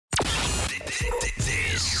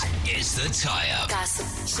This is the tie-up.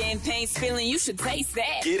 Champagne spilling, you should taste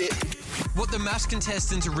that. Get it? What the MAFS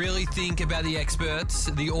contestants really think about the experts,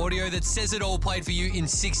 the audio that says it all played for you in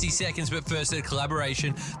 60 seconds, but first a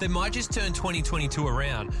collaboration that might just turn 2022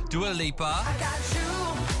 around. Dua Lipa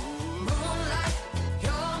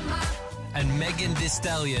and Megan Thee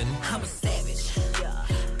Stallion I'm a savage. Yeah.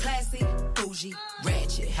 Classy, bougie,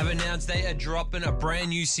 ratchet. have announced they are dropping a brand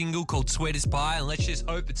new single called Sweet as Pie, and let's just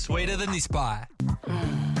hope it's sweeter than this pie.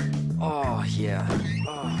 Oh, yeah.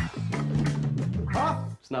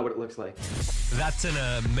 It's not what it looks like. That's an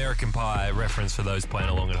American Pie reference for those playing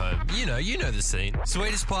along at home. You know the scene.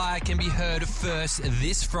 Sweet as Pie can be heard first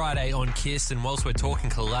this Friday on Kiss, and whilst we're talking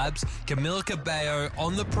collabs, Camila Cabello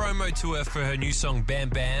on the promo tour for her new song Bam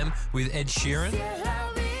Bam with Ed Sheeran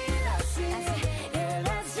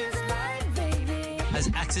has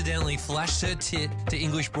accidentally flashed her tit to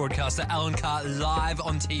English broadcaster Alan Carr live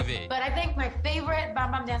on TV. But I think my favorite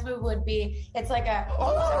Bam Bam dance move would be, it's like a,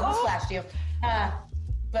 someone splashed you.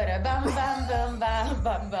 But a bum bum bum bum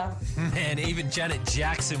bum bum. Man, even Janet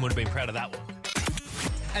Jackson would have been proud of that one.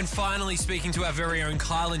 And finally, speaking to our very own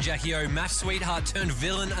Kyle and Jackie O, MAFS sweetheart turned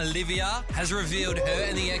villain Olivia has revealed her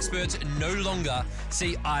and the experts no longer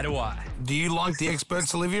see eye to eye. Do you like the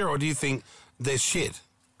experts, Olivia, or do you think they're shit?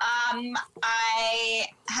 I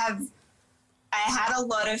had a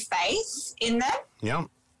lot of faith in them. Yeah.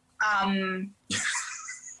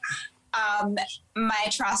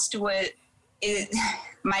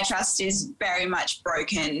 My trust is very much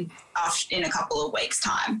broken in a couple of weeks'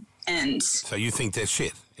 time, and So you think they're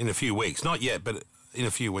shit in a few weeks? Not yet, but in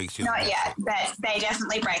a few weeks. not yet. But they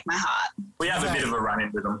definitely break my heart. We have a bit of a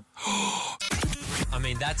run-in with them. I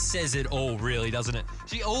mean, that says it all, really, doesn't it?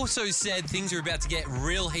 She also said things are about to get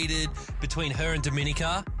real heated between her and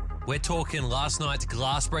Dominica. We're talking last night's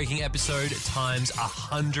glass-breaking episode times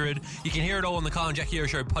 100. You can hear it all on the Kyle and Jackie O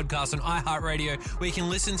Show podcast on iHeartRadio, where you can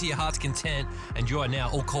listen to your heart's content, and you are now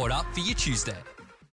all caught up for your Tuesday.